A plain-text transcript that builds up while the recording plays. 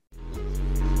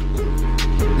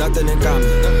nothing in common.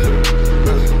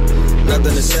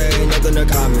 Nothing to say, nothing to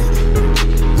comment.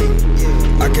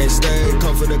 I can't stay,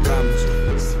 come for the comments.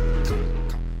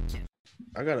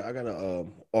 I got a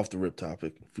off the rip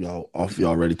topic. If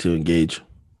y'all ready to engage.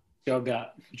 Y'all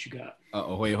got what you got.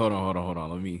 Wait, hold on.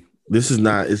 Let me. It's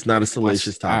not a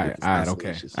salacious topic. All right,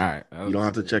 okay. All right. You don't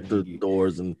have to check the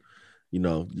doors, and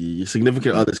your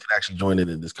significant others can actually join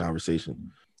in this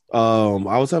conversation.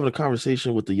 I was having a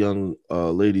conversation with a young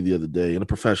lady the other day in a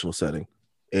professional setting,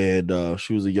 and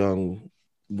she was a young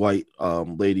white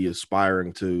lady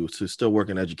aspiring to still work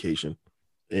in education,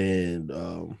 and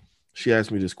she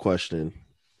asked me this question,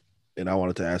 and I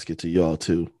wanted to ask it to y'all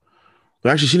too.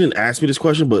 But actually, she didn't ask me this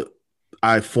question, but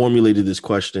I formulated this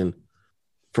question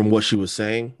from what she was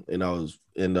saying,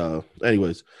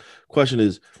 anyways, question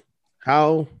is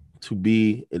how to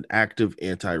be an active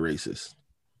anti-racist.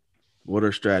 What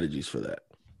are strategies for that?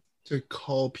 To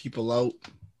call people out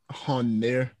on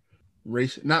their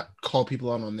race, not call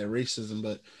people out on their racism,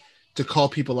 but to call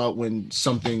people out when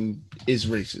something is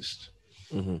racist.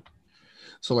 Mm-hmm.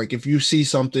 So like if you see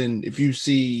something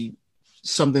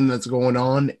that's going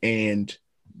on and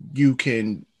you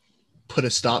can put a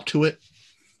stop to it.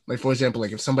 Like, for example,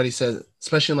 like if somebody says,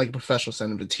 especially in like a professional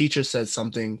setting, if a teacher says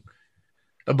something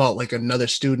about like another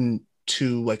student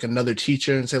to like another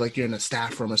teacher and say like you're in a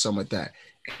staff room or something like that,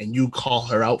 and you call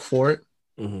her out for it,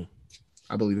 mm-hmm.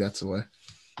 I believe that's the way.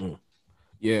 Mm.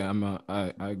 Yeah,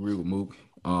 I agree with Mook.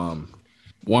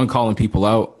 One, calling people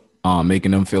out,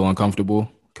 making them feel uncomfortable,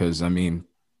 because I mean,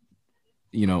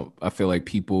 I feel like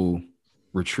people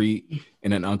retreat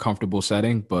in an uncomfortable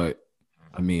setting, but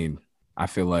I mean, I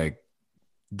feel like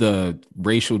the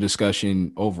racial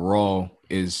discussion overall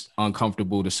is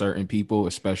uncomfortable to certain people,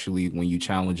 especially when you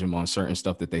challenge them on certain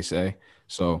stuff that they say.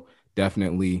 So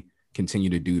definitely continue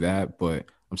to do that. But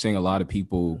I'm seeing a lot of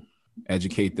people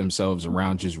educate themselves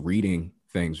around just reading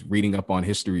things, reading up on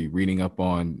history, reading up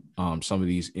on some of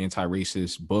these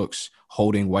anti-racist books,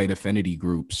 holding white affinity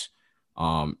groups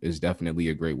is definitely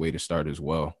a great way to start as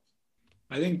well.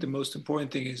 I think the most important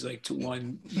thing is like you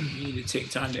need to take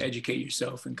time to educate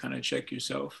yourself and kind of check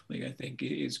yourself. Like, I think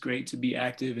it's great to be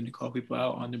active and to call people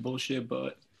out on the bullshit,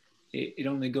 but it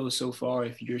only goes so far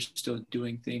if you're still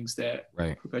doing things that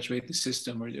perpetuate the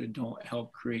system or don't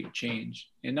help create change.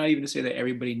 And not even to say that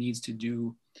everybody needs to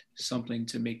do something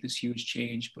to make this huge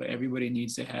change, but everybody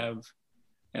needs to have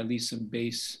at least some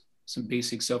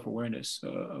basic self-awareness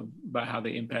about how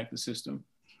they impact the system,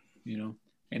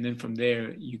 And then from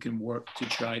there, you can work to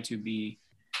try to be,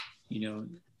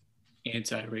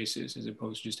 anti-racist as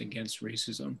opposed to just against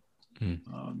racism.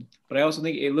 But I also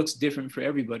think it looks different for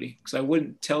everybody, because I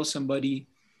wouldn't tell somebody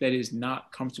that is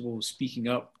not comfortable speaking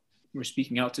up or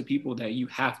speaking out to people that you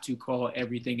have to call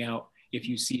everything out if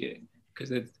you see it,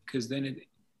 because then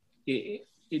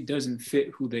it doesn't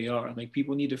fit who they are. Like,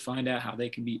 people need to find out how they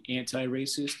can be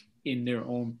anti-racist in their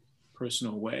own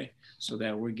personal way, so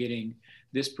that we're getting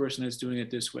this person that's doing it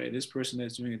this way, this person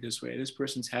that's doing it this way, this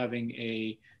person's having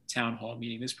a town hall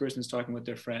meeting, this person's talking with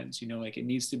their friends, like it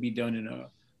needs to be done in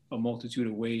a multitude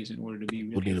of ways in order to be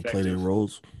really effective. To play their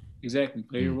roles. Exactly.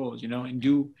 Play your roles, and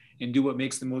do what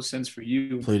makes the most sense for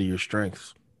you. Play to your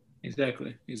strengths.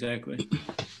 Exactly. It's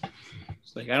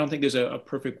like, I don't think there's a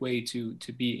perfect way to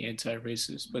be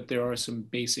anti-racist, but there are some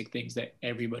basic things that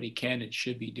everybody can and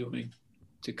should be doing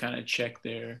to kind of check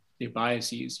their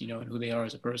biases, and who they are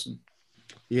as a person.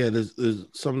 Yeah, there's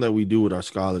something that we do with our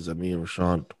scholars that me and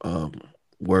Rashawn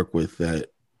work with, that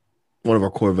one of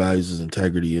our core values is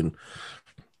integrity. And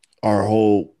our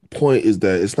whole point is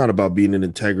that it's not about being in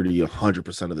integrity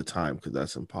 100% of the time, because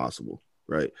that's impossible,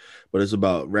 right? But it's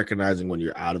about recognizing when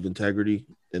you're out of integrity,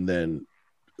 and then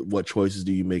what choices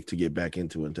do you make to get back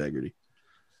into integrity.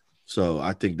 So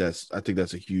I think that's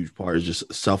a huge part, is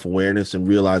just self-awareness and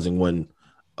realizing when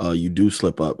you do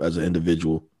slip up as an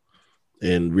individual,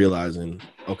 and realizing,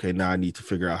 okay, now I need to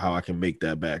figure out how I can make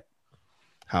that back,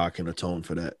 how I can atone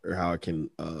for that, or how I can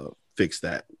fix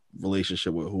that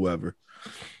relationship with whoever.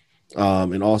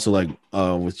 And also, like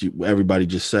what everybody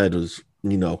just said is,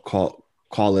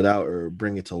 call it out or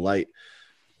bring it to light.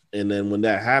 And then when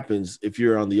that happens, if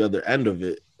you're on the other end of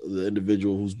it, the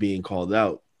individual who's being called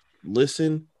out,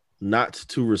 listen, not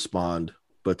to respond,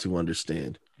 but to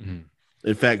understand. Mm-hmm.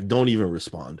 In fact, don't even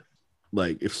respond.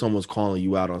 Like, if someone's calling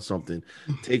you out on something,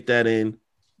 take that in,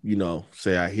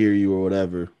 say, I hear you, or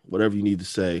whatever you need to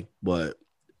say. But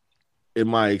in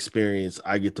my experience,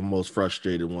 I get the most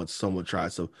frustrated once someone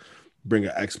tries to bring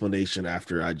an explanation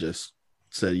after I just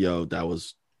said, yo, that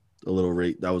was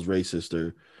that was racist,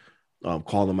 or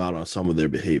call them out on some of their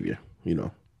behavior,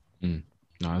 No,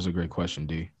 that's a great question,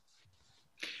 D.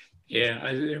 Yeah,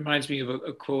 it reminds me of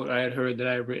a quote I had heard that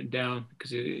I had written down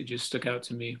because it just stuck out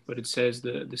to me. But it says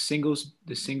the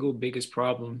single biggest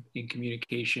problem in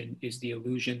communication is the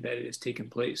illusion that it has taken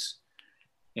place.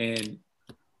 And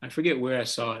I forget where I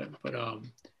saw it, but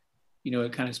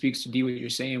it kind of speaks to D what you're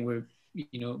saying, where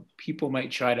people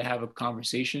might try to have a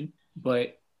conversation,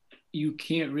 but you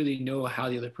can't really know how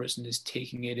the other person is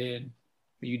taking it in.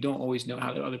 You don't always know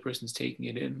how the other person's taking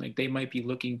it in. Like they might be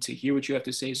looking to hear what you have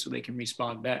to say so they can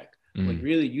respond back. But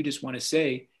really, you just want to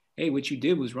say, hey, what you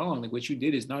did was wrong. Like what you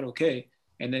did is not okay.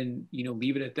 And then,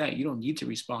 leave it at that. You don't need to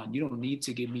respond. You don't need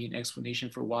to give me an explanation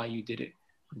for why you did it.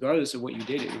 Regardless of what you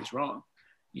did, it was wrong.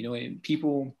 And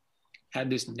people have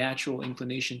this natural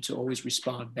inclination to always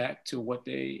respond back to what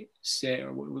they say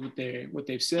or what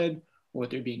they've said or what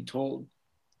they're being told.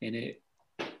 And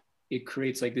it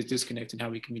creates like this disconnect in how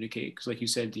we communicate. Because like you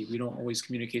said, D, we don't always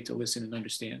communicate to listen and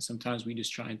understand. Sometimes we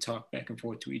just try and talk back and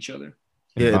forth to each other.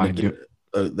 Yeah,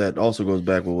 that also goes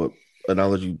back with what, and I'll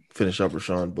let you finish up,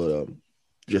 Rashawn, but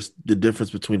just the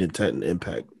difference between intent and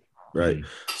impact, right?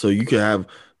 So you can have,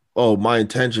 my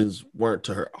intentions weren't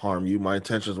to harm you, my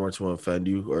intentions weren't to offend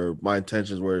you, or my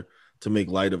intentions were to make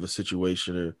light of a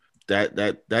situation, or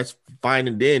that's fine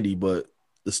and dandy, but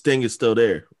the sting is still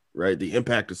there, right? The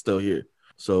impact is still here.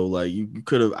 So like I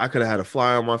could have had a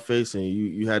fly on my face, and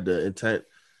you had the intent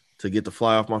to get the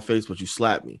fly off my face, but you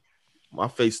slapped me. My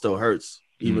face still hurts,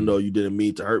 even though you didn't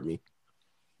mean to hurt me.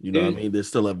 You know what I mean? There's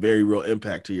still a very real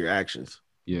impact to your actions.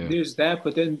 Yeah. There's that,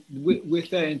 but then with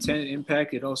that intent and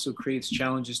impact, it also creates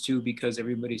challenges too, because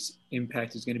everybody's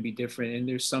impact is going to be different. And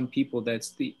there's some people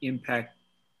that's the impact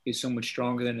is so much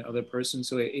stronger than the other person.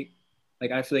 So I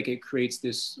feel like it creates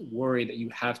this worry that you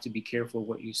have to be careful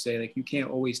what you say. Like you can't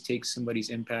always take somebody's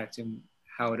impact and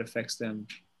how it affects them.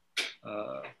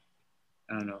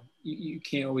 I don't know. You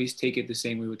can't always take it the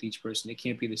same way with each person. It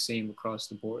can't be the same across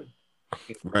the board.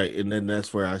 Right. And then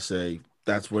that's where I say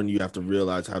that's when you have to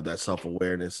realize, have that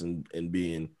self-awareness and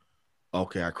being,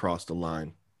 okay, I crossed the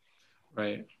line.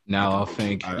 Right. Now I'll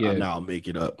think, now I'll make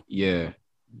it up. Yeah.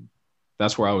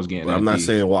 That's where I was getting. But I'm not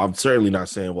saying, I'm certainly not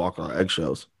saying walk on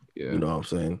eggshells. Yeah. You know what I'm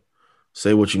saying?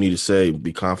 Say what you need to say,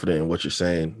 be confident in what you're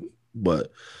saying.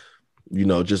 But,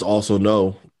 just also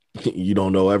know you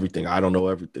don't know everything. I don't know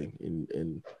everything.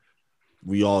 And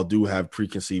we all do have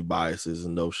preconceived biases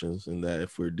and notions, and that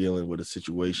if we're dealing with a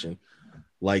situation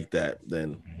like that,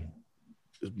 then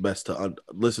it's best to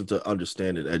listen to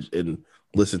understand it and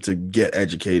listen to get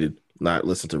educated, not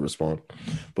listen to respond.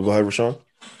 But go ahead, Rashawn.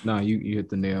 No, you hit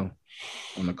the nail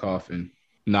on the coffin.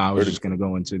 No, I was just going to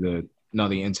go into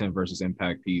the intent versus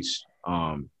impact piece.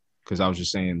 Because I was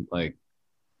just saying, like,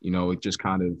 it just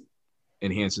kind of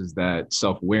enhances that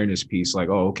self-awareness piece. Like,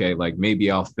 oh, okay, like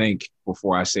maybe I'll think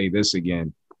before I say this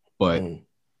again. But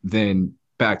then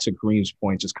back to Kareem's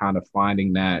point, just kind of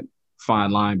finding that fine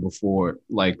line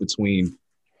between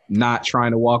not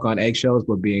trying to walk on eggshells,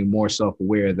 but being more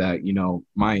self-aware that,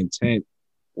 my intent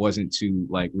wasn't to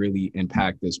like really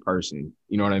impact this person.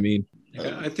 You know what I mean?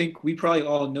 I think we probably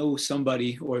all know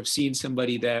somebody or have seen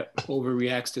somebody that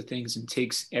overreacts to things and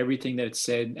takes everything that's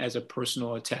said as a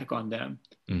personal attack on them.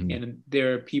 And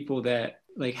there are people that,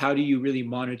 like, how do you really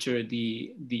monitor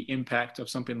the impact of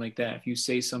something like that? If you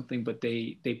say something, but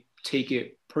they take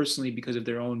it personally because of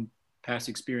their own past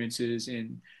experiences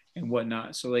and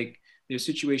whatnot. So like there's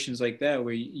situations like that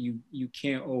where you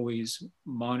can't always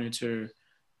monitor,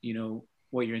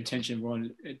 what your intention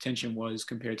was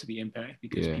compared to the impact,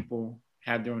 because people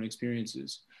have their own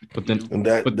experiences. But then and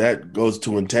that goes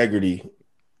to integrity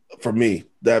for me.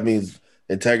 That means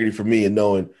integrity for me and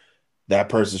knowing that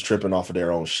person's tripping off of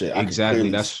their own shit.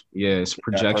 Exactly. It's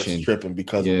projection. Tripping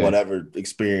because of whatever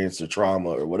experience or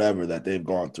trauma or whatever that they've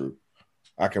gone through.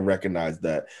 I can recognize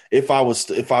that. If I was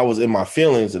in my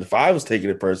feelings and if I was taking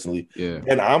it personally,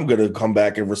 then I'm gonna come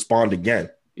back and respond again.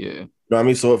 Yeah. You know what I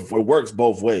mean? So if it works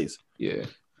both ways. Yeah.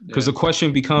 Because the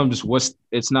question becomes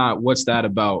it's not what's that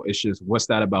about? It's just what's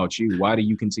that about you? Why do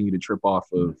you continue to trip off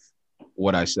of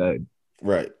what I said?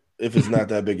 Right. If it's not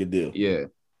that big a deal. Yeah.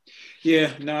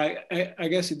 Yeah, no, I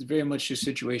guess it's very much just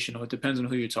situational. It depends on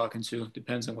who you're talking to. It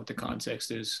depends on what the context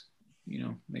is.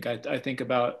 Like I think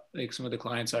about like some of the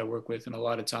clients I work with, and a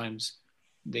lot of times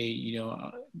they,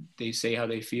 they say how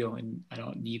they feel, and I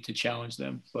don't need to challenge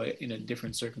them. But in a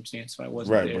different circumstance, if I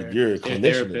wasn't there, but you're a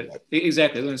clinician.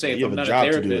 Exactly. I was going to say, you if have I'm a not job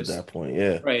a therapist, to do at that point.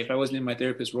 Yeah. Right. If I wasn't in my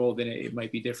therapist role, then it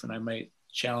might be different. I might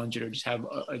challenge it or just have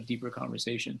a deeper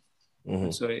conversation.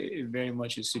 So it very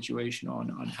much is situational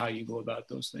on how you go about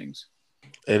those things.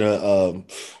 And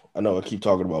I know I keep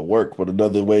talking about work, but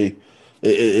another way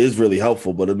it is really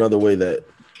helpful. But another way that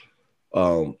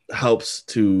helps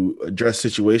to address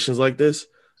situations like this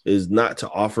is not to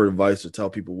offer advice or tell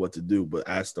people what to do, but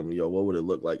ask them, yo, what would it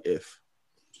look like if?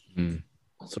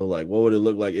 So like, what would it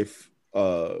look like if,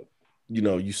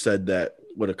 you said that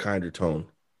with a kinder tone,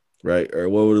 right? Or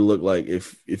what would it look like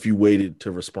if you waited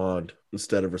to respond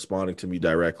instead of responding to me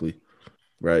directly,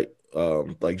 right?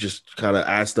 Like just kind of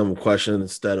ask them a question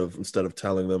instead of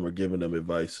telling them or giving them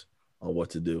advice on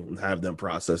what to do, and have them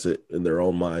process it in their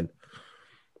own mind.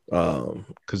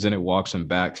 Because then it walks them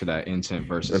back to that intent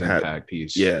versus impact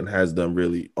piece. Yeah, and has them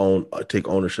really take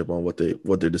ownership on what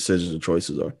their decisions and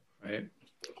choices are. Right.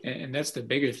 And that's the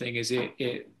bigger thing, is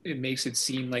it makes it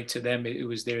seem like to them it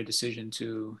was their decision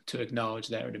to acknowledge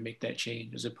that or to make that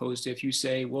change, as opposed to if you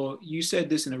say, well, you said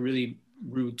this in a really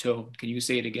rude tone, can you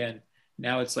say it again?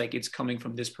 Now it's like it's coming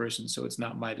from this person, so it's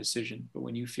not my decision. But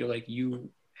when you feel like you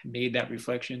made that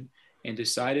reflection and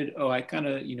decided, oh, I kind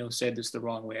of, said this the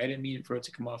wrong way, I didn't mean for it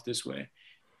to come off this way,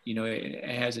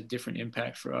 it has a different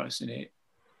impact for us, and it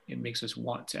makes us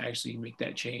want to actually make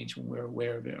that change when we're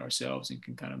aware of it ourselves and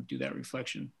can kind of do that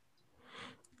reflection.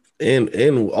 And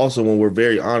also when we're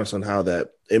very honest on how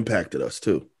that impacted us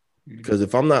too. Because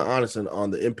if I'm not honest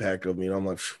on the impact of me, I'm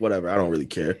like, whatever, I don't really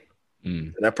care.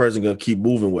 And that person's going to keep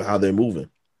moving with how they're moving.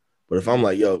 But if I'm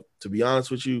like, yo, to be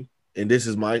honest with you, and this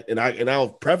is my, and I'll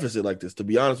preface it like this, to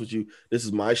be honest with you, this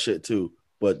is my shit too,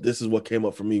 but this is what came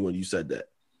up for me when you said that.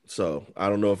 So I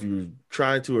don't know if you were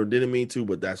trying to or didn't mean to,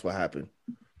 but that's what happened.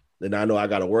 And I know I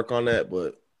got to work on that,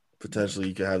 but potentially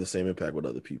you can have the same impact with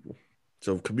other people.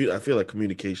 So I feel like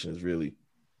communication is really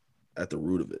at the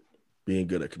root of it, being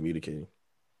good at communicating,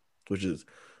 which is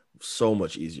so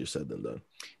much easier said than done.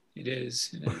 It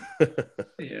is.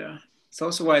 Yeah. It's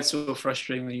also why it's so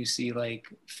frustrating when you see like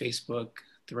Facebook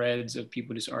threads of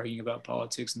people just arguing about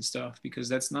politics and stuff, because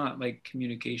that's not like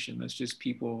communication. That's just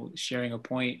people sharing a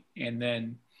point and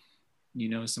then,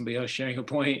 somebody else sharing a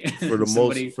point. For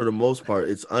the most part,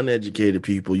 it's uneducated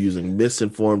people using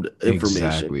misinformed information.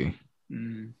 Exactly.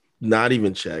 Not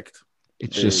even checked.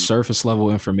 It's just surface level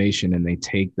information, and they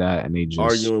take that and they just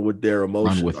arguing with their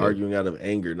emotions, arguing out of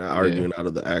anger, not arguing out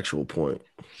of the actual point.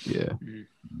 Yeah.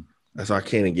 That's why I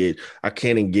can't engage. I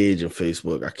can't engage in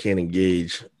Facebook. I can't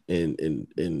engage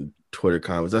in Twitter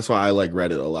comments. That's why I like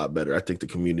Reddit a lot better. I think the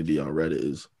community on Reddit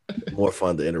is more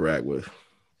fun to interact with.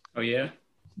 Oh yeah.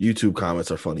 YouTube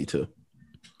comments are funny too.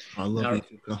 I love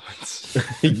YouTube comments.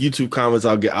 YouTube comments,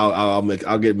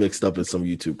 I'll get mixed up in some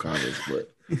YouTube comments, but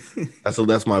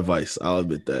that's my vice. I'll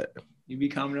admit that. You be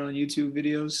commenting on YouTube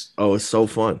videos? Oh, it's so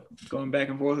fun. Going back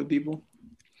and forth with people?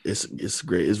 It's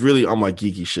great. It's really on my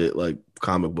geeky shit, like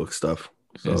comic book stuff.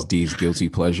 So. It's D's guilty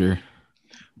pleasure.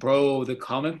 Bro, the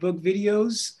comic book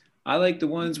videos, I like the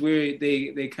ones where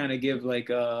they kind of give like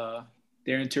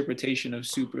their interpretation of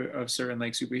certain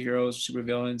like superheroes,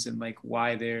 supervillains, and like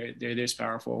why they're this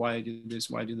powerful, why they do this,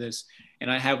 why do this.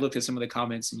 And I have looked at some of the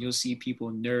comments, and you'll see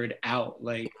people nerd out,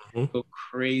 like go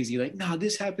crazy, like, nah,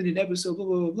 this happened in episode blah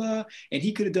blah blah blah, and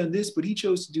he could have done this, but he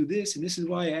chose to do this, and this is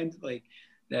why. And like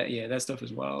that, yeah, that stuff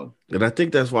is wild. And I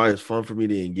think that's why it's fun for me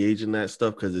to engage in that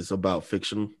stuff, because it's about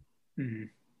fiction, and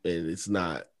it's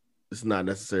not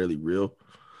necessarily real.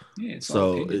 Yeah, it's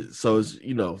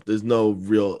there's no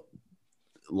real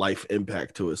life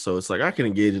impact to it, so it's like I can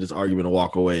engage in this argument and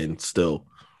walk away and still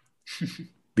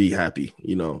be happy,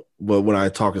 but when I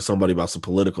talk to somebody about some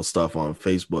political stuff on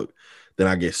Facebook, then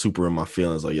I get super in my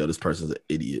feelings, like, yo, this person's an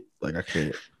idiot, like I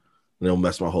can't, it'll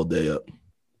mess my whole day up.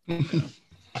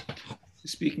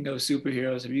 Speaking of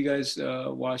superheroes, have you guys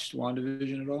watched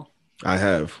WandaVision at all? I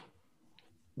have.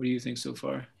 What do you think so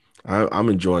far? I'm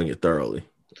enjoying it thoroughly.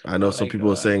 I know some people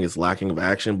are saying it's lacking of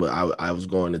action, but I was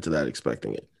going into that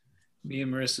expecting it. Me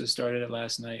and Marissa started it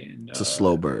last night, and it's a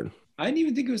slow burn. I didn't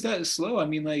even think it was that slow. I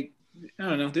mean, like, I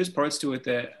don't know. There's parts to it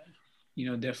that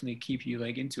definitely keep you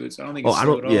like into it. So I don't think it's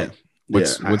slow at all.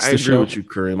 What's I the agree show? with you,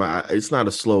 Kareem. It's not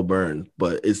a slow burn,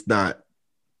 but it's not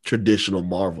traditional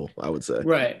Marvel, I would say.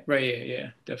 Right. Yeah,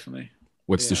 definitely.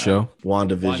 What's the show?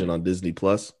 WandaVision on Disney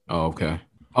Plus. Oh, okay.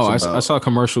 Oh, I saw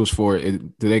commercials for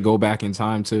it. Do they go back in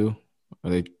time too? Are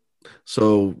they?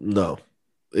 So no.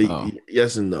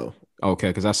 Yes and no. Okay,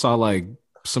 because I saw like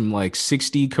some like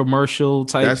 60 commercial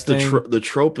type. That's thing. The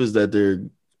trope is that they're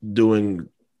doing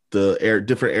the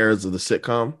different eras of the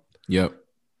sitcom. Yep.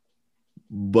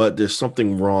 But there's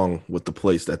something wrong with the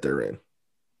place that they're in.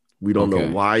 We don't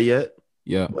know why yet.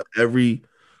 Yeah. But every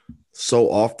so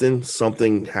often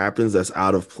something happens that's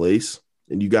out of place,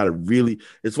 and you got to really.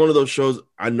 It's one of those shows.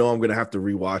 I know I'm gonna have to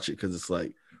rewatch it because it's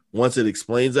like once it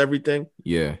explains everything.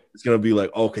 Yeah. It's gonna be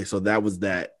like, okay, so that was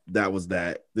that. That was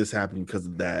that. This happened because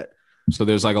of that. So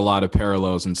there's like a lot of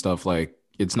parallels and stuff. Like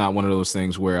it's not one of those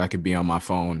things where I could be on my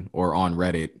phone or on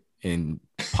Reddit and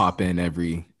pop in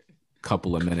every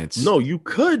couple of minutes. No, you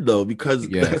could though, because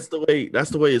Yeah. that's the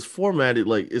way it's formatted.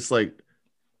 Like it's like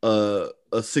a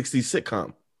 60s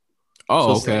sitcom.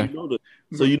 Oh, So okay. you know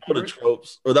the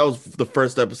tropes. Or that was the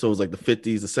first episode was like the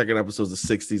 50s, the second episode was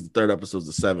the 60s, the third episode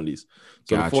was the 70s.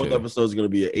 So the fourth Gotcha. episode is going to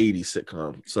be an 80s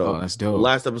sitcom. So Oh, that's the dope.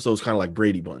 last episode is kind of like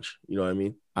Brady Bunch. You know what I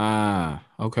mean? Ah,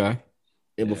 okay.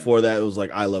 And before that, it was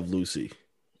like I Love Lucy.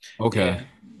 Okay. Yeah,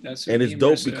 that's And it's Ian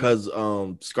dope Mercer. because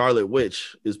Scarlet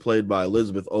Witch is played by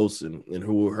Elizabeth Olsen, and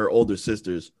her older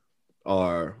sisters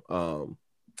are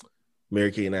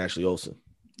Mary Kate and Ashley Olsen.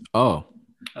 Oh,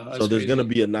 That's So there's crazy. gonna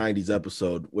be a 90s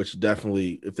episode, which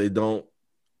definitely, if they don't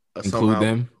include somehow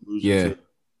them. lose Yeah. to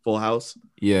Full House,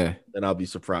 Yeah. then I'll be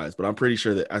surprised. But I'm pretty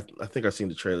sure that I think I've seen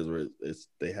the trailers where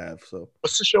they have. So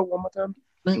What's the show one more time?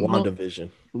 WandaVision.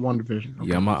 WandaVision. Okay.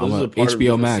 Yeah, I'm So this is a a part of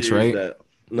HBO the Max, series right? that-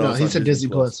 No, it's he on said Disney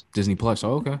Plus. Disney Plus.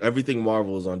 Oh, okay. Everything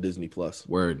Marvel is on Disney Plus.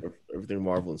 Word. Everything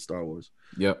Marvel and Star Wars.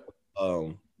 Yep.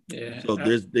 Yeah. So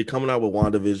they're coming out with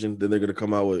WandaVision. Then they're gonna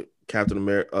come out with Captain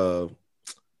America.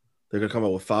 They're gonna come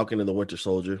out with Falcon and the Winter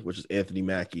Soldier, which is Anthony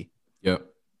Mackie. Yep.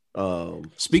 so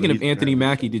Speaking of he's- Anthony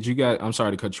Mackie, did you guys? I'm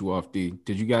sorry to cut you off, D.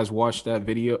 Did you guys watch that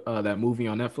video? That movie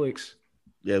on Netflix?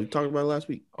 Yeah, we talked about it last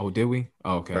week. Oh, did we?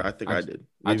 Oh, okay. Or I think I did.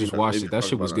 I just watched maybe it. That talked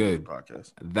shit was about it on good. the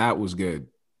podcast. That was good.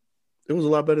 It was a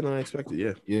lot better than I expected.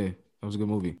 Yeah. Yeah, that was a good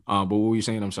movie. But what were you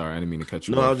saying? I'm sorry, I didn't mean to cut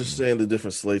you No, off. I was just saying the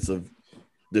different slates of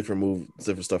different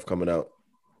stuff coming out.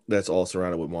 That's all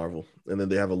surrounded with Marvel, and then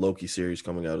they have a Loki series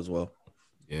coming out as well.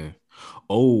 Yeah.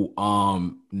 Oh,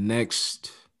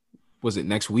 next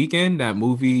weekend? That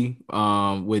movie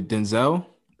with Denzel.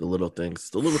 The little things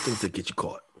that get you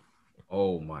caught.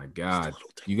 Oh my God!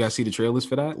 You guys see the trailers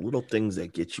for that? The little things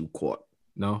that get you caught.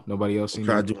 No, nobody else I'm seen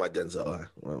trying it. to do my Denzel.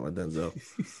 My Denzel.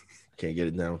 Can't get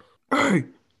it down. Hey,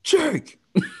 Jake.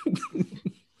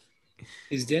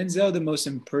 Is Denzel the most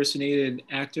impersonated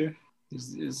actor?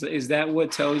 Is that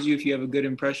what tells you if you have a good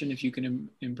impression? If you can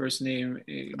impersonate?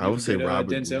 I would say Robert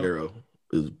De Denzel.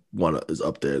 Niro is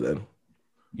up there. Then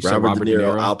You said Robert De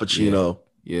Niro, Al Pacino,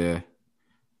 Yeah.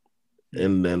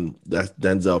 and then that's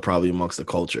Denzel probably amongst the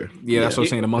culture. Yeah, that's what I'm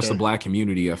saying. Amongst Yeah. the black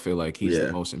community, I feel like he's Yeah.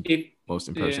 the most If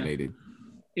impersonated.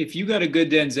 if you got a good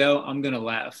Denzel, I'm gonna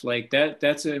laugh. Like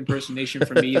that's an impersonation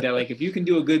for me. That like if you can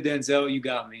do a good Denzel, you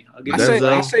got me. I'll give I you say Denzel?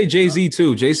 I say Jay-Z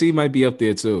too. Jay-Z might be up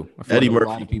there too. I feel Eddie like a Murphy.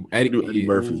 lot of people. Eddie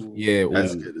Murphy. Yeah,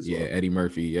 That's well, good as yeah, well. Eddie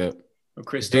Murphy. Yep. or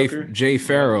Chris Tucker. Jay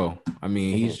Farrow. I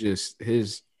mean, he's just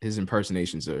his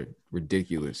impersonations are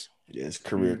ridiculous. Yeah, his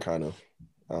career kind of.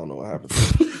 I don't know what happened.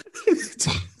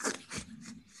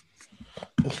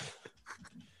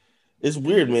 It's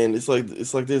weird, man. It's like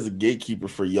there's a gatekeeper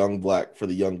for the young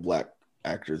black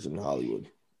actors in Hollywood.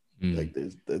 Mm.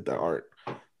 Like there aren't.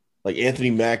 Like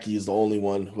Anthony Mackie is the only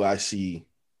one who I see.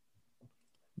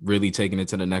 Really taking it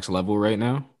to the next level right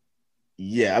now.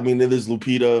 Yeah, I mean there's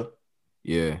Lupita,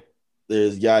 Yeah.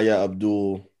 there's Yahya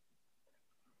Abdul,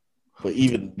 but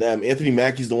even them, Anthony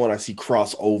Mackie's the one I see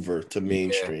cross over to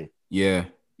mainstream. Yeah.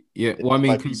 Yeah. Well, I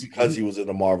mean, Might be because he was in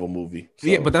a Marvel movie. So.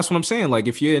 yeah, but that's what I'm saying. Like,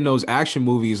 if you're in those action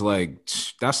movies,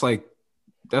 that's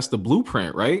the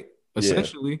blueprint, right?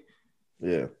 Essentially.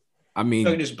 Yeah. I Are you mean,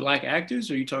 talking just black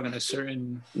actors, or are you talking a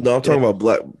certain? No, I'm talking about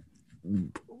black.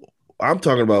 I'm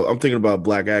thinking about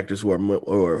black actors who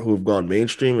have gone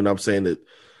mainstream, and I'm saying that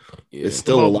yeah. it's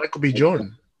still a lot. Michael B.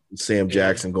 Jordan. Sam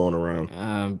Jackson going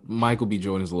around. Michael B.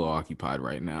 Jordan's a little occupied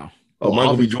right now. Oh,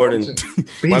 Michael B. Jordan,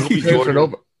 Michael B. He transferred Jordan,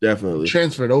 over. definitely,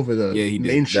 Transferred over the Yeah, he did.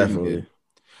 mainstream. definitely.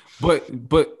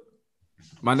 But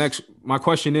my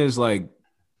question is, like,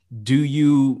 do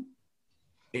you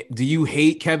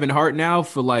hate Kevin Hart now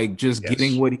for like just Yes.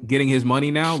 getting his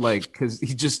money now? Like, because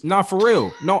he's just not for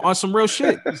real. No, on some real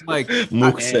shit. It's like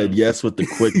Mook said yes with the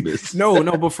quickness. no,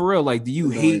 but for real, like, do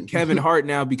you Annoying. hate Kevin Hart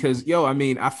now? Because I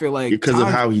mean, I feel like Because of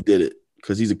how he did it.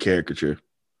 Because he's a caricature.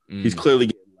 He's Mm. clearly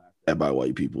getting laughed at by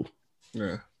white people,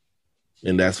 Yeah.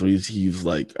 and that's when he's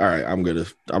like, "All right, I'm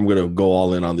gonna go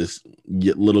all in on this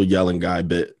little yelling guy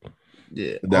bit."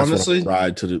 Yeah. That's Honestly, what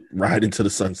I'm ride into the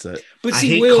sunset. But I see,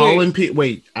 hate wait, calling people.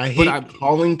 Wait, I hate I-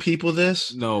 calling people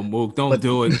this. No, Mook, don't But-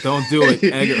 do it. Don't do it.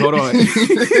 Edgar, hold on.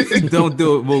 Don't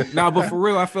do it, Mook. Nah, but for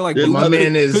real, I feel like There's Mook, My other-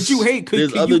 man is. could you hate?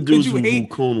 There's Could other dudes you who hate?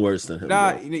 coon worse than him.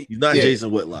 Nah, bro. He's not yeah.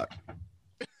 Jason Whitlock.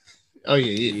 Oh yeah,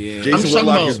 yeah. yeah. Jason talking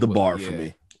Whitlock about- is the bar for Yeah.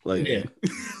 me. Like Yeah.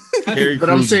 Terry But Crews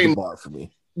I'm is saying- the bar for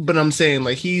me. But I'm saying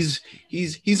like he's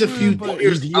a few but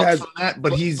years he out has- from that,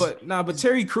 but he's but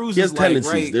Terry Crews He has is like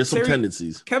tendencies. right. There's some Terry-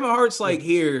 tendencies. Kevin Hart's like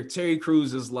here. Terry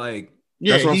Crews is like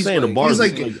yeah, That's what I'm he's saying. like- the bar he's is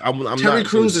like- I'm Terry not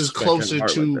Crews gonna is respect Kevin closer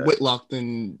Hart to like that. Whitlock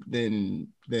than Kevin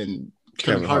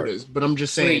Kevin Hart Hart. is. But I'm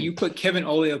just saying wait, you put Kevin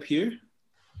all the way up here?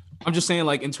 I'm just saying,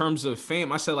 like in terms of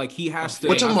fame, I said like he has to.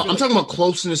 I'm talking about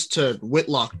closeness to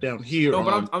Whitlock down here. No,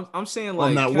 but I'm saying like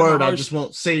on that Kevin word. Hart's, I just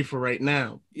won't say for right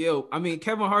now. Yo, I mean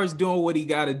Kevin Hart's doing what he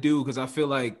got to do because I feel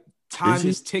like time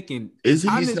is ticking. Is he?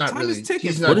 Time He's not really. is ticking.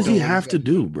 He's not what does he doing have to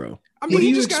do, bro? I mean, What are he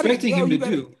you just gotta, expecting him to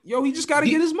do? Yo, he just got to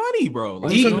get his money, bro.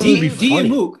 Like, D I'm expecting him to be and funny.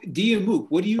 Mook,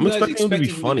 what are you I'm guys expecting him to be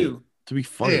expecting him funny. to do? To be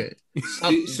funny.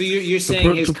 Yeah. So you're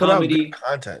saying his to put out comedy, good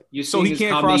content. you're so saying he his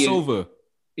can't comedy cross over.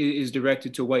 is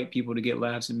directed to white people to get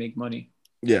laughs and make money.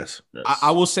 Yes.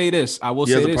 I will say this.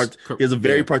 He has a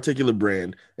very particular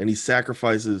brand, and he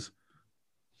sacrifices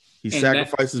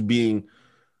being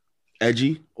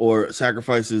edgy or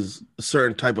sacrifices a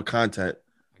certain type of content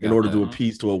in order to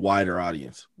appease to a wider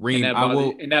audience. Reem,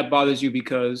 and that bothers you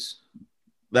because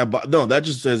that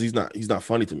just says he's not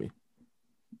funny to me.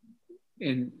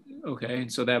 And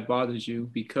so that bothers you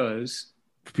because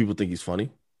people think he's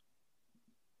funny.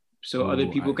 So other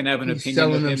people can have an opinion.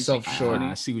 Selling himself short.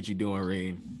 I see what you're doing,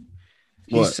 Reem.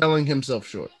 He's selling himself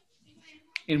short.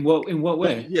 In what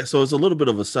way? Yeah, so it's a little bit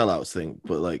of a sellout thing,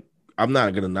 but like I'm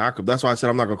not gonna knock him. That's why I said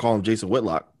I'm not gonna call him Jason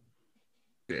Whitlock.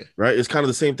 Yeah. Right. It's kind of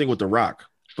the same thing with The Rock,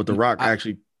 but The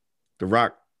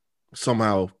Rock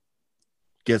somehow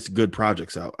gets good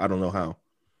projects out. I don't know how.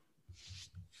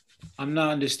 I'm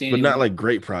not understanding, but not like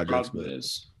great projects. But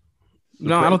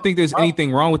no, I don't think there's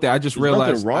anything wrong with that. I just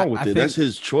realized nothing wrong with it. That's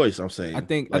his choice. I'm saying. I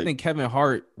think Kevin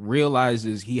Hart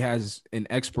realizes he has an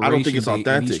expiration. I don't think it's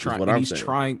authentic. Is what I'm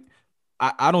saying.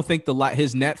 I don't think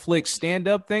his Netflix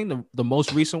stand-up thing, the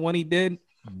most recent one he did,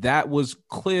 that was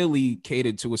clearly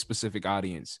catered to a specific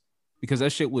audience because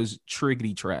that shit was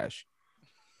triggity trash.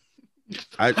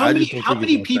 How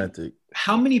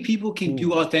many people can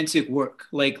do authentic work?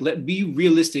 Like, let's be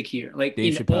realistic here. Like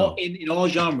in all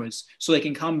genres. So like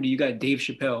in comedy, you got Dave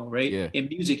Chappelle, right? Yeah. In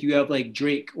music, you have like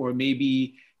Drake or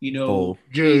maybe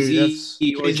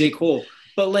Jay-Z or J. Cole.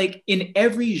 But like in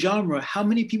every genre, how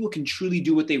many people can truly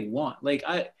do what they want? Like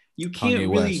you can't Kanye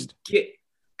really West. get.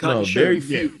 Very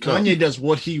few. Kanye does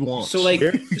what he wants. So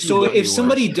if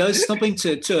somebody does something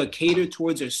to cater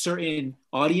towards a certain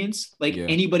audience, like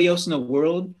anybody else in the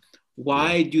world,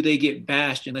 why do they get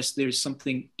bashed unless there's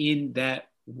something in that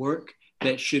work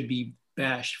that should be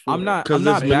bashed for? I'm not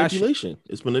manipulation.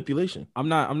 It's manipulation. I'm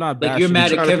not like bashing. you're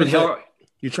mad at Kevin Hart.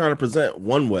 You're trying to present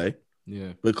one way,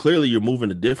 but clearly you're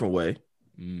moving a different way.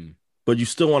 But you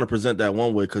still want to present that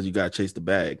one way because you got to chase the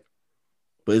bag.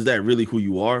 But is that really who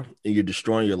you are? And you're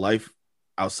destroying your life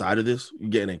outside of this?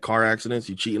 You're getting in car accidents,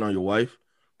 you're cheating on your wife,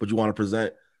 but you want to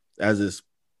present as this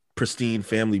pristine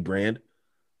family brand?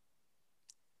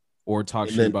 Or talk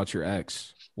shit about your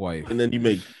ex-wife. And then you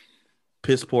make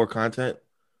piss poor content?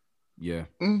 Yeah.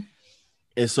 And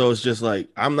so it's just like,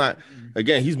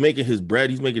 he's making his bread,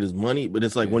 he's making his money, but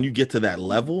it's like when you get to that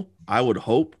level, I would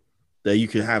hope that you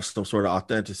can have some sort of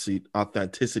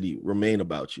authenticity remain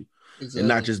about you. Exactly. And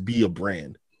not just be a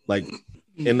brand. Like,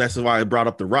 and that's why I brought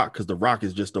up The Rock, because The Rock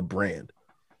is just a brand.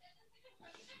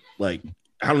 Like,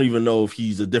 I don't even know if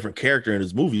he's a different character in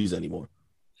his movies anymore.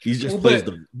 He just plays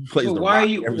the why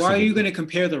are you going to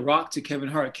compare The Rock to Kevin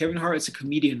Hart? Kevin Hart is a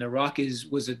comedian. The Rock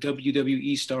was a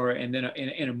WWE star and then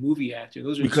a movie actor.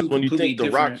 Those are because when you think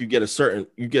The Rock, you get a certain.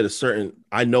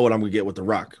 I know what I'm going to get with The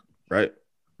Rock, right?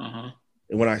 And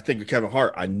when I think of Kevin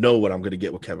Hart, I know what I'm going to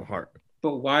get with Kevin Hart.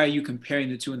 But why are you comparing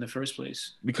the two in the first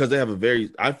place? Because they have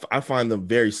I find them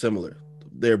very similar.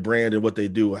 Their brand and what they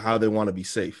do, how they want to be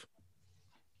safe.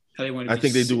 I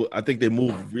think they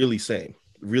move really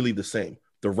the same.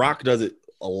 The Rock does it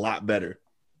a lot better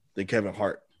than Kevin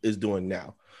Hart is doing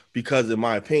now. Because in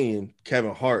my opinion,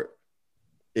 Kevin Hart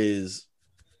is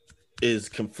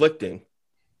conflicting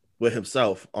with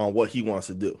himself on what he wants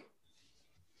to do.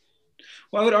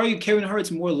 Well, I would argue Kevin Hart's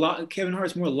more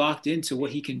locked into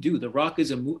what he can do. The Rock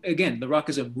is a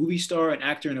movie star, an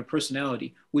actor, and a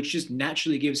personality, which just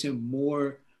naturally gives him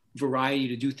more variety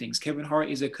to do things. Kevin Hart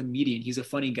is a comedian. He's a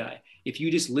funny guy. If you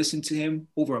just listen to him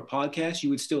over a podcast, you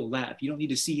would still laugh. You don't need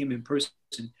to see him in person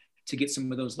to get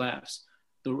some of those laughs.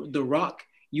 The Rock,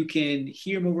 you can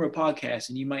hear him over a podcast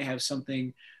and you might have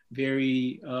something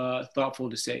very thoughtful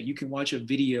to say. You can watch a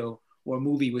video or a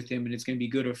movie with him and it's going to be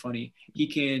good or funny. He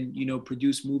can,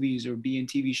 produce movies or be in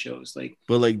TV shows.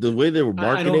 But the way they were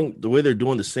marketing, the way they're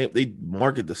doing they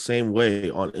market the same way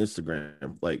on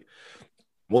Instagram. Like,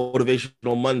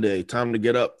 motivational Monday, time to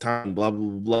get up, time, blah,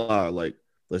 blah, blah. Like,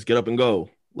 let's get up and go.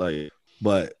 Like,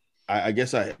 but I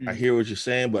guess I hear what you're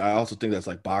saying, but I also think that's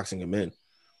like boxing him in.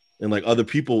 And like other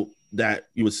people that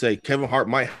you would say, Kevin Hart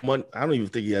might have money. I don't even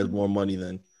think he has more money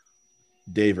than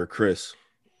Dave or Chris.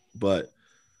 But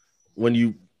when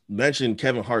you mention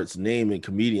Kevin Hart's name in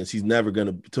comedians, he's never going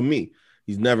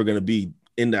to be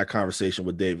in that conversation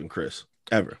with Dave and Chris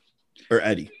ever, or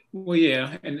Eddie. Well,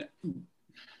 yeah, and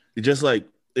Just like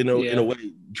in a Yeah.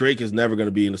 way, Drake is never going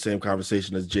to be in the same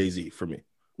conversation as Jay-Z for me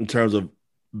in terms of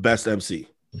best MC.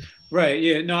 right,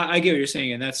 yeah, no, I get what you're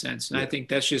saying in that sense, and Yeah. I think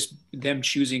that's just them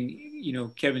choosing,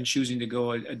 Kevin choosing to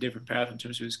go a different path in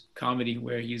terms of his comedy,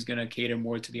 where he's gonna cater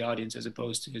more to the audience as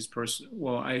opposed to his person.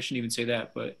 Well, I shouldn't even say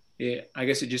that, but I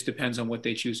guess it just depends on what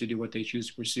they choose to do, what they choose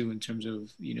to pursue in terms of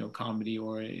comedy,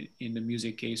 or in the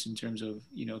music case in terms of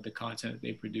the content that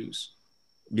they produce.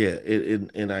 Yeah,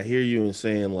 and I hear you in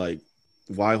saying like,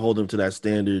 why hold him to that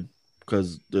standard?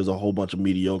 Because there's a whole bunch of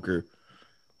mediocre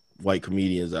white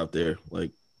comedians out there,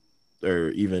 like, or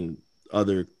even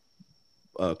other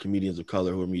comedians of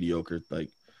color who are mediocre, like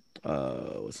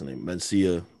what's the name,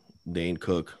 Mencia, Dane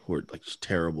Cook, who are like just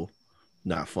terrible,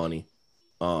 not funny,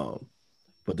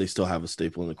 but they still have a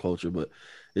staple in the culture. But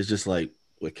it's just like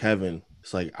with Kevin,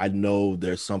 it's like I know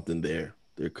there's something there.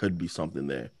 There could be something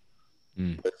there.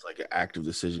 But it's like an active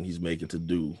decision he's making to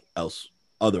do else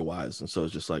otherwise, and so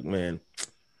it's just like, man,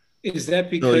 Is that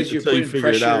because you're until you putting figure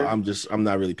it pressure? out, I'm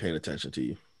not really paying attention to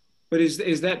you. But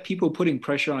is that people putting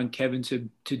pressure on Kevin to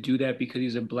do that because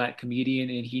he's a black comedian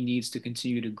and he needs to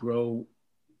continue to grow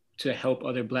to help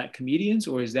other black comedians,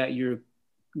 or is that your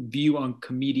view on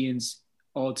comedians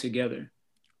altogether?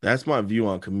 That's my view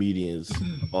on comedians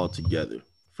altogether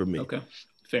for me. Okay,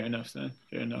 fair enough then.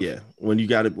 Fair enough. Yeah, when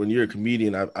you're a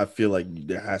comedian, I feel like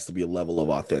there has to be a level of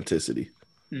authenticity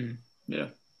Yeah.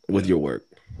 with your work.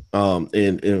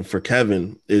 And for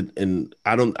Kevin,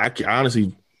 I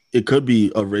honestly, it could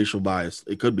be a racial bias.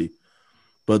 It could be,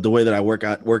 but the way that I work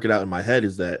it out in my head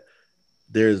is that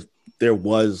there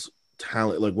was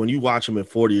talent. Like when you watch him in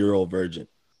 40-Year-Old Virgin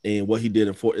and what he did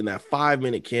in that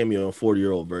 5-minute cameo in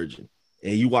 40-Year-Old Virgin,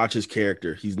 and you watch his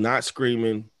character, he's not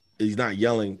screaming, he's not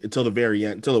yelling until the very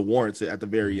end, until it warrants it at the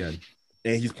very end,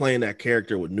 and he's playing that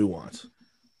character with nuance.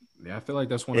 Yeah, I feel like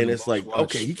that's one. And of it's like,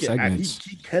 okay, he can act,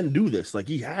 he can do this, like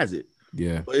he has it.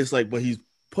 Yeah, but it's like, but he's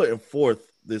putting forth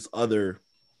this other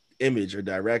image or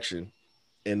direction,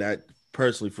 and that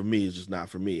personally for me is just not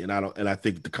for me, and I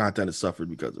think the content has suffered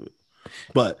because of it.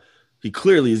 But he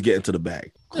clearly is getting to the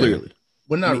bag. Clearly,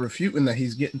 we're not refuting that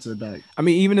he's getting to the bag. I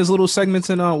mean, even his little segments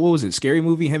in what was it, Scary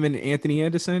Movie? Him and Anthony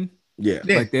Anderson. Yeah.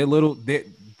 Like their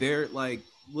like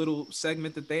little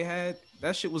segment that they had.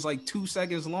 That shit was like 2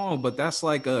 seconds long, but that's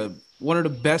like one of the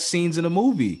best scenes in the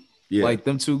movie. Yeah. Like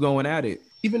them two going at it.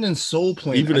 Even in Soul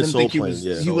Plane, I didn't think he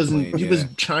was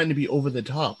trying to be over the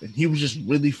top, and he was just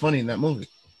really funny in that movie.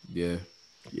 Yeah.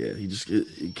 Yeah, he just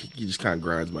kind of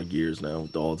grinds my gears now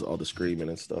with all the screaming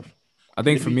and stuff. I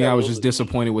think for me, I was just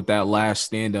disappointed with that last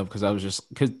stand-up because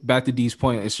back to D's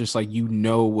point, it's just like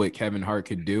what Kevin Hart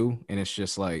could do, and it's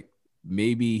just like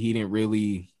maybe he didn't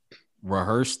really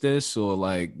rehearse this, or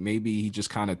like maybe he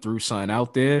just kind of threw something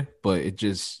out there, but it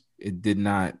did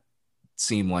not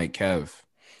seem like Kev.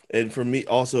 And for me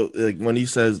also, like when he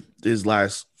says his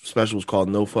last special was called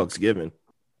No Fucks Given,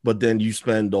 but then you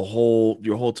spend your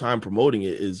whole time promoting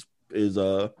it is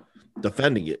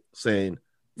defending it, saying,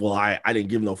 well, I didn't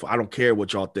give no, I don't care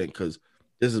what y'all think, because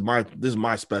this is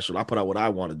my special. I put out what I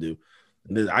want to do,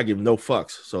 and then I give no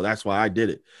fucks, so that's why I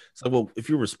did it. So, well, if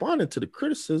you're responding to the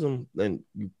criticism, then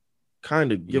you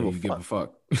kind of give a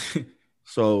fuck.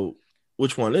 So,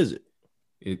 which one is it?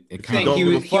 It kind of he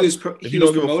was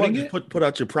promoting it. Put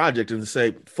out your project and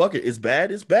say, fuck it, it's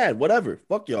bad, whatever.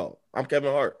 Fuck y'all. I'm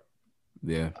Kevin Hart.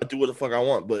 Yeah, I do what the fuck I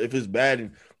want. But if it's bad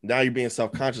and now you're being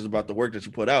self-conscious about the work that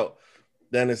you put out,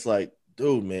 then it's like,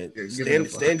 dude, man,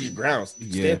 stand your ground.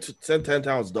 Stand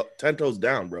 10 toes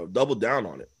down, bro. Double down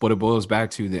on it. But it boils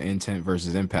back to the intent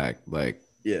versus impact. Like,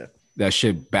 yeah, that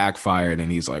shit backfired,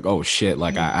 and he's like, oh shit,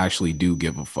 like I actually do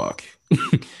give a fuck.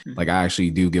 Like I actually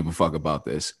do give a fuck about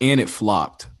this, and it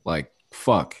flopped. Like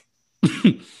fuck.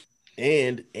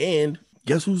 and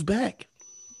guess who's back?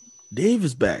 Dave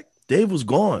is back. Dave was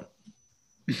gone.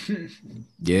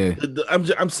 Yeah,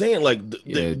 I'm saying like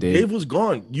Dave was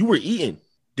gone. You were eating.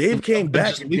 Dave came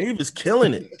back, and Dave is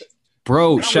killing it,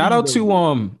 bro. Shout out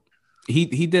to he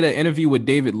did an interview with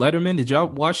David Letterman. Did y'all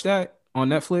watch that on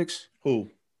Netflix? Who?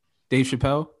 Dave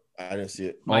Chappelle. I didn't see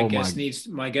it. My guest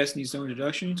needs no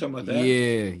introduction. You talking about that?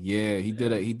 Yeah. He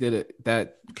did it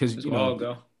that because a while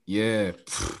ago. Yeah.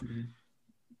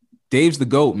 Dave's the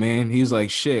GOAT, man. He's like,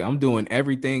 shit, I'm doing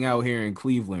everything out here in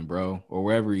Cleveland, bro, or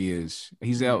wherever he is.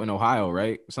 He's out in Ohio,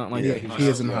 right? Something like that. He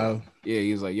is in Ohio. Yeah,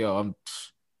 he's like, yo,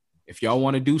 if y'all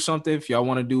want to do something, if y'all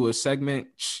want to do a segment,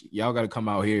 y'all got to come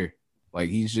out here. Like,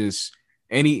 he's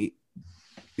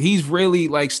really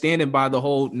like standing by the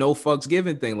whole no fucks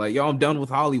given thing. Like, yo, I'm done with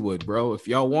Hollywood, bro. If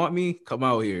y'all want me, come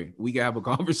out here. We can have a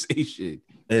conversation.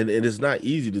 And it is not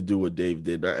easy to do what Dave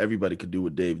did. Not everybody could do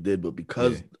what Dave did, but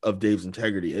because of Dave's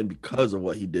integrity and because of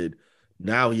what he did,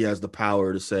 now he has the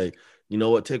power to say, you know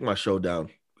what, take my show down.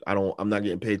 I'm not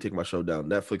getting paid, take my show down.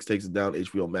 Netflix takes it down,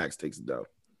 HBO Max takes it down.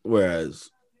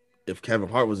 Whereas if Kevin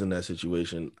Hart was in that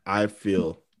situation, I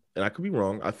feel, and I could be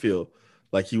wrong, I feel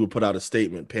like he would put out a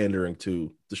statement pandering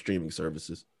to the streaming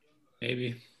services.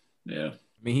 Maybe. Yeah.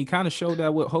 I mean, he kind of showed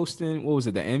that with hosting, what was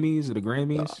it, the Emmys or the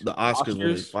Grammys? The Oscars,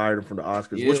 when they fired him from the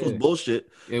Oscars, which was bullshit.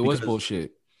 It was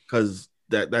bullshit. Because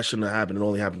that shouldn't have happened. It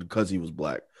only happened because he was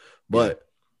black. But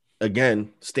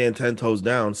again, stand 10 toes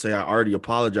down, say I already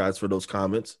apologized for those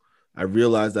comments. I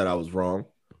realized that I was wrong.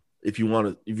 If you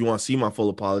want to see my full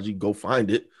apology, go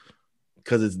find it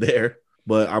because it's there.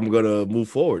 But I'm gonna move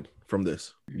forward from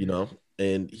this, you know.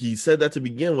 And he said that to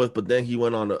begin with, but then he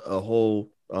went on a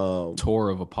whole tour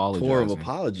of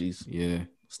apologies. Yeah,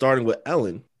 starting with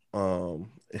Ellen.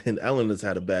 And Ellen has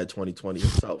had a bad 2020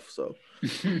 herself. So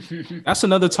that's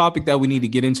another topic that we need to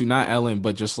get into. Not Ellen,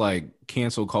 but just like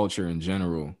cancel culture in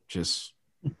general. Just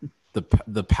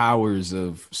the powers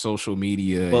of social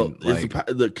media. Well,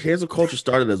 the cancel culture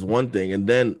started as one thing, and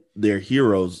then their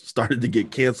heroes started to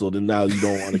get canceled, and now you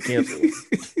don't want to cancel them.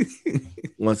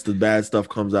 Once the bad stuff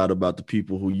comes out about the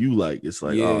people who you like, it's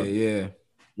like,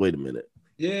 wait a minute.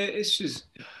 Yeah,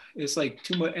 it's like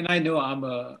too much. And I know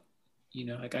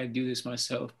like I do this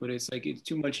myself, but it's like it's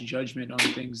too much judgment on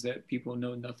things that people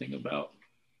know nothing about.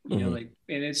 You know, like,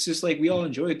 and it's just like we all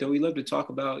enjoy it though. We love to talk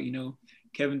about, you know,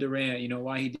 Kevin Durant, you know,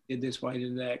 why he did this, why he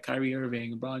did that, Kyrie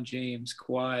Irving, LeBron James,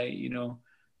 Kawhi, you know,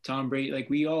 Tom Brady. Like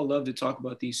we all love to talk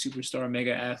about these superstar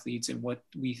mega athletes and what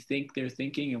we think they're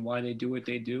thinking and why they do what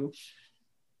they do.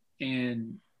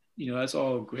 And, you know, that's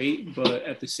all great. But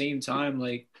at the same time,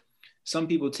 like some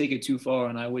people take it too far,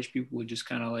 and I wish people would just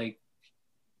kind of like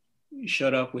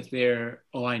shut up with their,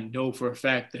 oh, I know for a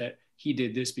fact that he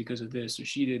did this because of this, or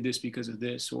she did this because of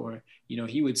this, or, you know,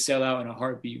 he would sell out in a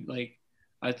heartbeat. Like,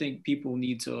 I think people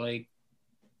need to like,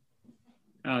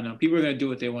 I don't know, people are going to do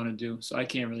what they want to do. So I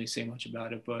can't really say much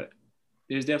about it, but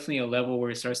there's definitely a level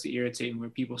where it starts to irritate and where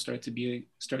people start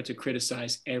to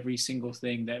criticize every single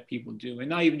thing that people do. And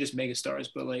not even just megastars,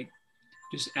 but like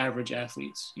just average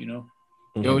athletes, you know?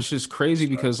 Yo, it's just crazy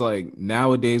because like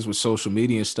nowadays with social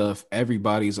media and stuff,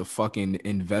 everybody's a fucking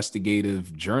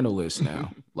investigative journalist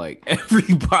now. Like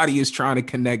everybody is trying to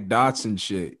connect dots and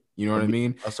shit. You know what I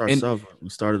mean? Us ourselves, we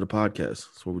started a podcast.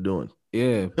 That's what we're doing.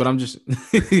 Yeah, but I'm just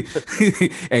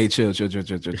hey, chill. You don't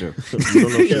know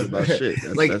shit about shit.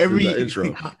 That's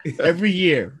every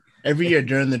year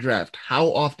during the draft,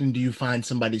 how often do you find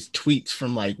somebody's tweets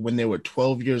from like when they were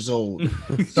 12 years old?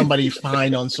 Somebody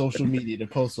find on social media to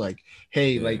post like,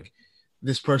 hey, like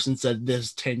this person said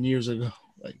this 10 years ago.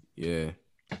 Like, yeah.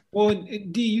 Well,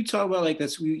 D, you talk about like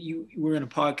we're in a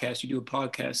podcast. You do a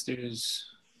podcast. There's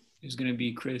going to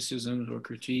be criticisms or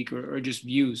critique or just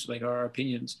views, like our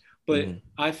opinions. But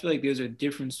I feel like there's a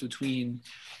difference between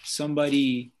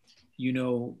somebody, you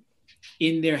know,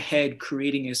 in their head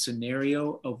creating a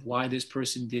scenario of why this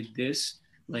person did this,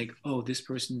 like, oh, this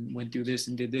person went through this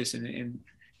and did this. And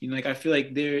you know, like, I feel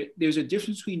like there's a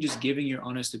difference between just giving your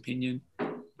honest opinion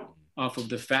off of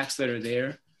the facts that are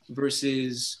there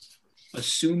versus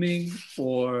assuming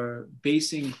or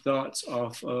basing thoughts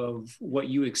off of what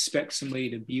you expect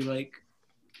somebody to be like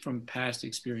from past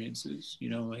experiences. You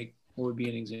know, like, what would be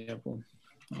an example?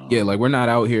 Yeah, like we're not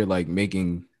out here like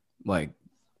making like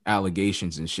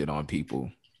allegations and shit on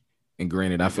people. And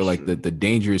granted, I feel like the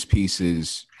dangerous piece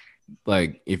is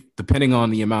like, if depending on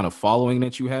the amount of following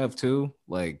that you have too,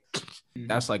 like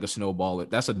that's like a snowball.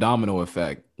 That's a domino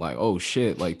effect. Like, oh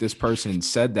shit, like this person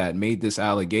said that, made this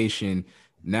allegation.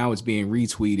 Now it's being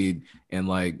retweeted and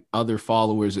like other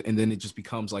followers. And then it just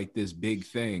becomes like this big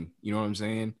thing. You know what I'm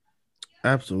saying?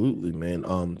 Absolutely, man.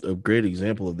 A great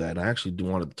example of that. I actually do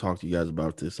want to talk to you guys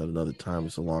about this at another time.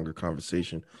 It's a longer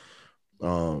conversation.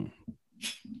 It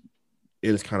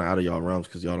is kind of out of y'all realms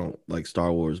because y'all don't like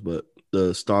Star Wars, but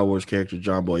the Star Wars character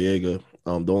John Boyega,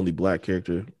 the only black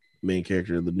character, main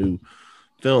character in the new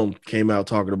film, came out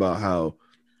talking about how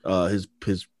his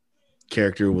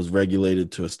character was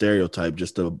regulated to a stereotype,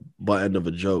 just a butt end of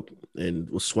a joke, and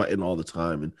was sweating all the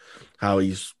time, and how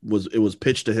it was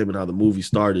pitched to him, and how the movie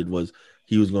started was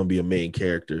he was going to be a main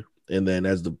character, and then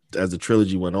as the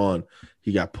trilogy went on,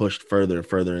 he got pushed further and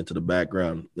further into the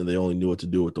background, and they only knew what to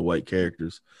do with the white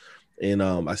characters. And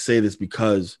I say this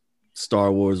because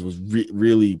Star Wars was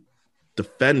really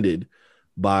defended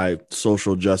by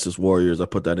social justice warriors. I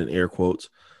put that in air quotes,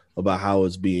 about how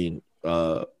it's being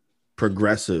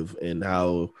progressive and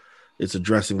how it's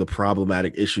addressing the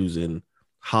problematic issues in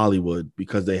Hollywood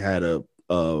because they had a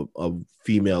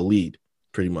female lead.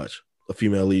 pretty much a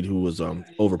female lead who was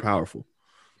overpowerful.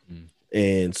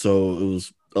 And so it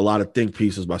was a lot of think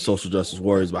pieces by social justice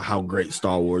warriors about how great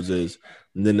Star Wars is.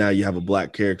 And then now you have a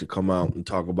black character come out and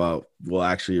talk about, well,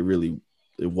 actually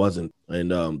it wasn't.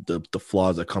 And the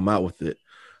flaws that come out with it.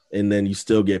 And then you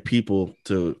still get people,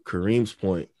 to Kareem's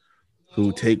point,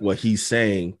 who take what he's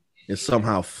saying and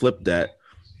somehow flip that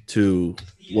to,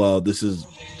 well, this is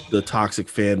the toxic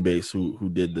fan base who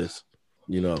did this,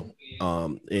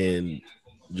 and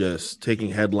just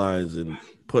taking headlines and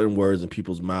putting words in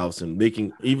people's mouths and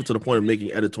making, even to the point of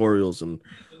making editorials and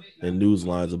news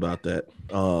lines about that,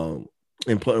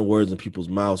 and putting words in people's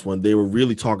mouths when they were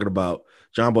really talking about,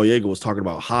 John Boyega was talking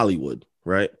about Hollywood,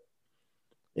 right?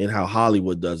 And how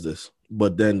Hollywood does this.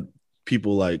 But then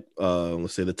people like,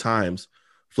 let's say the Times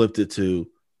flipped it to,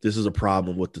 this is a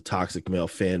problem with the toxic male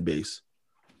fan base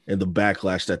and the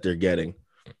backlash that they're getting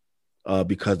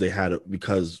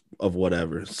because of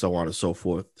whatever, so on and so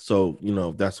forth. So,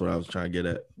 that's what I was trying to get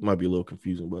at. It might be a little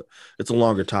confusing, but it's a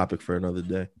longer topic for another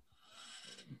day.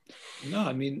 No,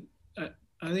 I mean,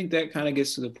 I think that kind of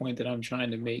gets to the point that I'm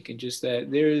trying to make, and just that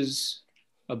there's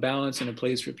a balance and a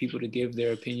place for people to give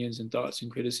their opinions and thoughts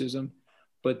and criticism.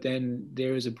 But then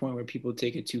there is a point where people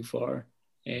take it too far,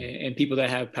 and people that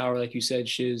have power, like you said,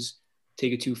 Shiz,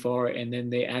 take it too far, and then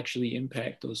they actually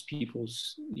impact those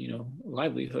people's,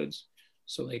 livelihoods.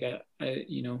 So like, I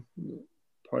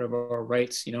part of our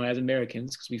rights, as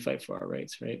Americans, because we fight for our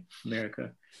rights, right?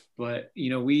 America. But,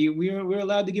 we're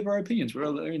allowed to give our opinions.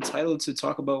 We're entitled to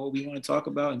talk about what we want to talk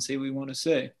about and say what we want to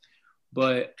say.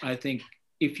 But I think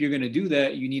if you're going to do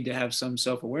that, you need to have some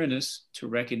self-awareness to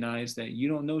recognize that you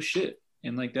don't know shit.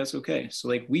 And like, that's okay. So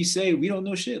like, we say we don't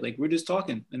know shit, like we're just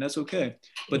talking, and that's okay.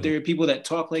 But there are people that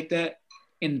talk like that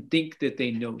and think that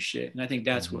they know shit. And I think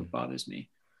that's what bothers me,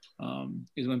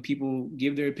 is when people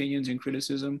give their opinions and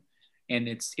criticism and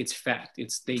it's fact.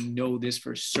 They know this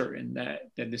for certain that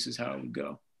this is how it would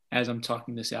go. As I'm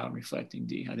talking this out and reflecting,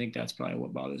 D, I think that's probably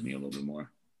what bothers me a little bit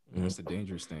more. That's the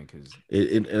dangerous thing, because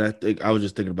and I think I was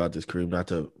just thinking about this, Kareem, not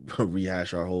to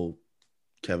rehash our whole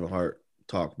Kevin Hart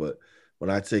talk, but when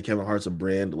I say Kevin Hart's a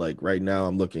brand, like right now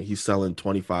I'm looking, he's selling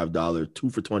 $25, 2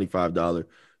 for $25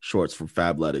 shorts from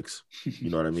Fabletics. You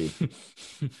know what I mean?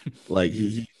 Like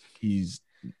he's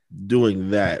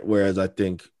doing that. Whereas I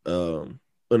think, and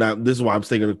this is why I'm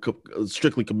thinking a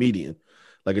strictly comedian,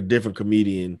 like a different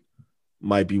comedian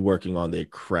might be working on their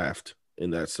craft in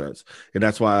that sense. And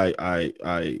that's why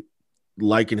I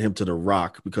liken him to The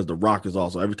Rock, because The Rock is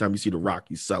also, every time you see The Rock,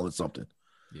 he's selling something.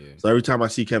 Yeah. So every time I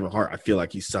see Kevin Hart, I feel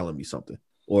like he's selling me something,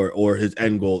 or his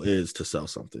end goal is to sell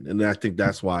something. And I think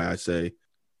that's why I say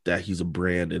that he's a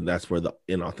brand, and that's where the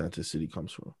inauthenticity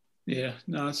comes from. Yeah,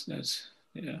 no, that's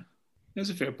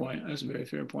a fair point. That's a very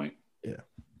fair point. Yeah.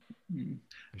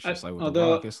 It's just like with The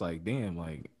Rock, it's like, damn,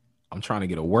 like I'm trying to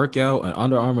get a workout, an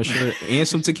Under Armour shirt, and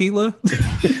some tequila.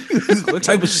 What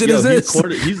type of shit is this?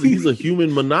 He's a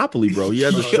human monopoly, bro. He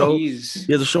has a show. He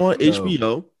has a show on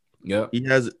HBO. Yeah. He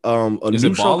has a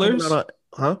new show Ballers?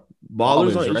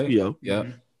 Ballers on right? HBO. Yeah.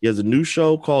 He has a new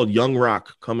show called Young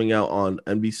Rock coming out on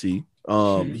NBC.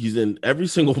 He's in every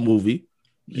single movie.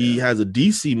 He has a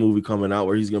DC movie coming out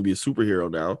where he's going to be a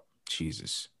superhero now.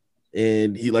 Jesus.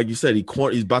 And he, like you said,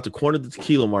 he's about to corner the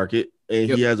tequila market, and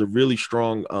he has a really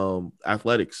strong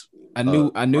athletics. I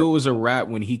knew it was a rap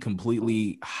when he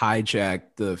completely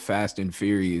hijacked the Fast and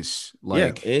Furious.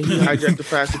 And he hijacked the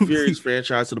Fast and Furious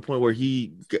franchise to the point where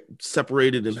he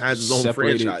separated and has his own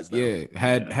franchise now. Yeah,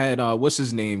 had what's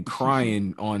his name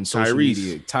crying on social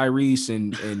media, Tyrese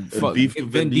and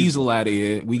Vin Diesel out of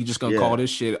here. We just gonna call this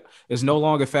shit. It's no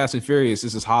longer Fast and Furious.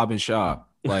 This is Hobbs and Shaw.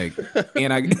 Like,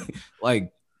 and I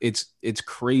like it's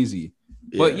crazy.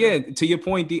 But to your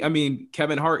point, D, I mean,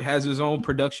 Kevin Hart has his own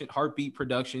production, Heartbeat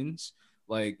Productions.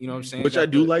 Like, you know what I'm saying? Which I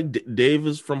do like. Dave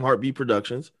is from Heartbeat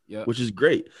Productions, which is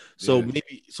great. So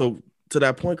so to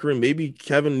that point, Kareem, maybe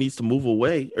Kevin needs to move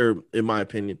away, or in my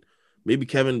opinion, maybe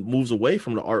Kevin moves away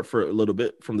from the art for a little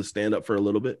bit, from the stand-up for a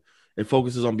little bit, and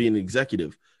focuses on being an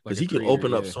executive, because he can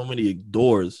open up so many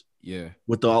doors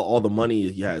with all the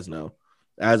money he has now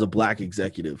as a Black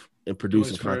executive and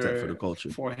producing content for the culture.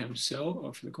 For himself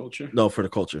or for the culture? No, for the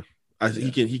culture.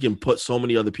 He can put so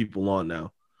many other people on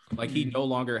now. Like, he no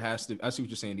longer has to. I see what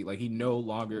you're saying, D. Like, he no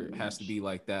longer has to be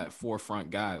like that forefront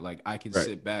guy. Like, I can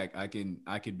sit back. I can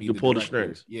be the pull the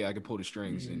strings. Yeah, I can pull the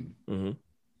strings and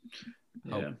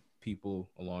help people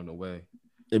along the way.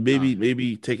 And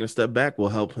maybe taking a step back will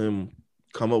help him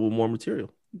come up with more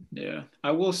material. Yeah,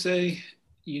 I will say,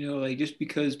 like, just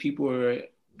because people are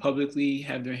publicly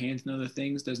have their hands in other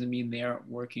things doesn't mean they aren't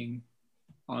working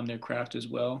on their craft as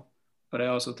well. But I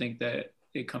also think that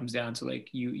it comes down to like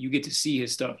you get to see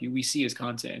his stuff. We see his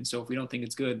content, and so if we don't think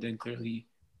it's good, then clearly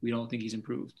we don't think he's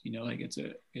improved. You know, like it's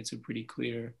a pretty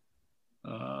clear,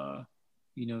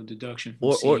 deduction.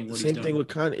 Or the same thing with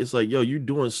Kanye. It's like, yo, you're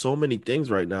doing so many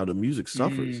things right now. The music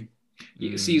suffers.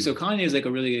 You see, so Kanye is like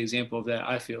a really good example of that.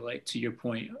 I feel like, to your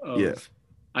point of,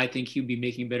 I think he'd be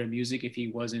making better music if he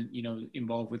wasn't,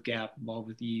 involved with Gap, involved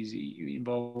with Yeezy,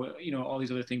 involved with, all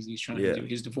these other things he's trying to do.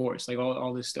 His divorce, like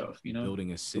all this stuff,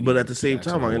 Building a city. But at the same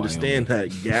time, I understand that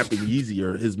Gap and Yeezy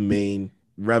are his main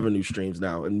revenue streams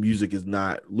now, and music is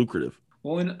not lucrative.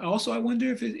 Well, and also I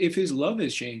wonder if his love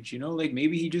has changed, like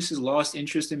maybe he just has lost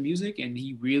interest in music and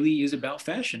he really is about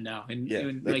fashion now.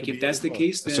 And like, if that's the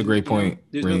case, then that's a great point.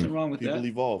 There's nothing wrong with People that.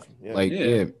 evolve.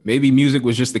 Maybe music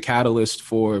was just the catalyst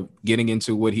for getting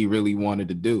into what he really wanted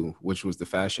to do, which was the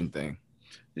fashion thing.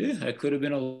 Yeah, that could have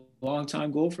been a long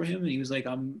time goal for him. And he was like,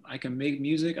 I can make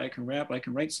music, I can rap, I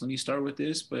can write. So let me start with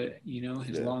this. But,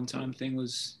 his long time thing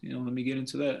was, let me get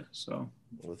into that. So.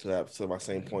 To my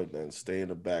same point, then stay in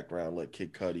the background, let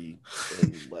Kid Cudi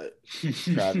and let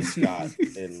Travis Scott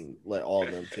and let all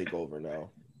of them take over now,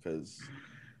 because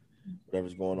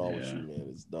whatever's going on with you, man,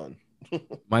 it's done.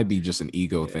 Might be just an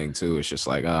ego thing too. It's just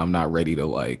like I'm not ready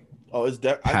to it's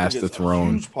pass the throne.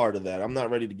 A huge part of that. I'm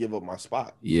not ready to give up my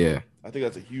spot. Yeah, I think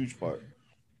that's a huge part.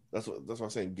 That's what I'm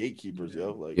saying. Gatekeepers,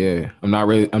 yo. Like, I'm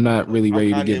not really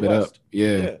ready to give it up.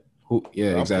 Yeah,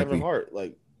 exactly. Kevin Hart,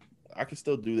 like, I can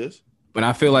still do this. But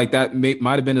I feel like that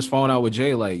might have been his falling out with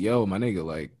Jay. Like, yo, my nigga,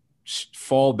 like,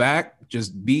 fall back,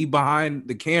 just be behind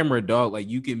the camera, dog. Like,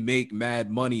 you can make mad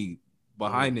money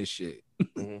behind this shit.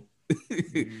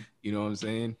 Mm-hmm. You know what I'm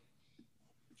saying?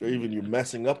 Or even you're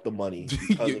messing up the money.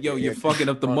 You're fucking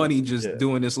up the money just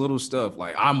doing this little stuff.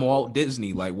 Like, I'm Walt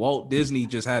Disney. Like, Walt Disney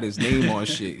just had his name on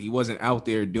shit. He wasn't out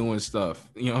there doing stuff.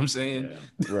 You know what I'm saying?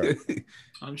 Yeah. Right.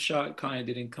 I'm shocked Kanye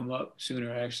didn't come up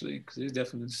sooner, actually, because there's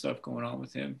definitely stuff going on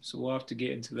with him. So we'll have to get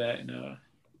into that in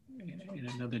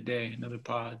another day, another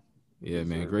pod. Yeah,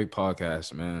 man. Great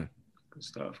podcast, man. Good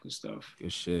stuff.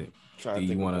 Good shit.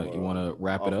 You wanna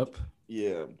wrap it up?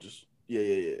 Yeah.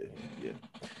 Yeah.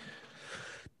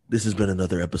 This has been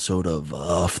another episode of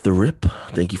Off the Rip.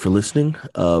 Thank you for listening.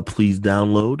 Please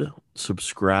download,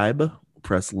 subscribe,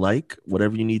 press like,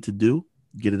 whatever you need to do.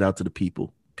 Get it out to the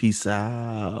people. Peace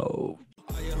out.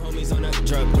 All your homies on that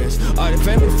drug list. All the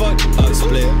family fucked up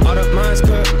split. All the minds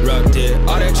corrupted.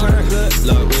 All that trying to good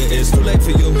luck with. It's too late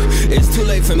for you. It's too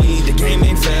late for me. The game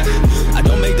ain't fair.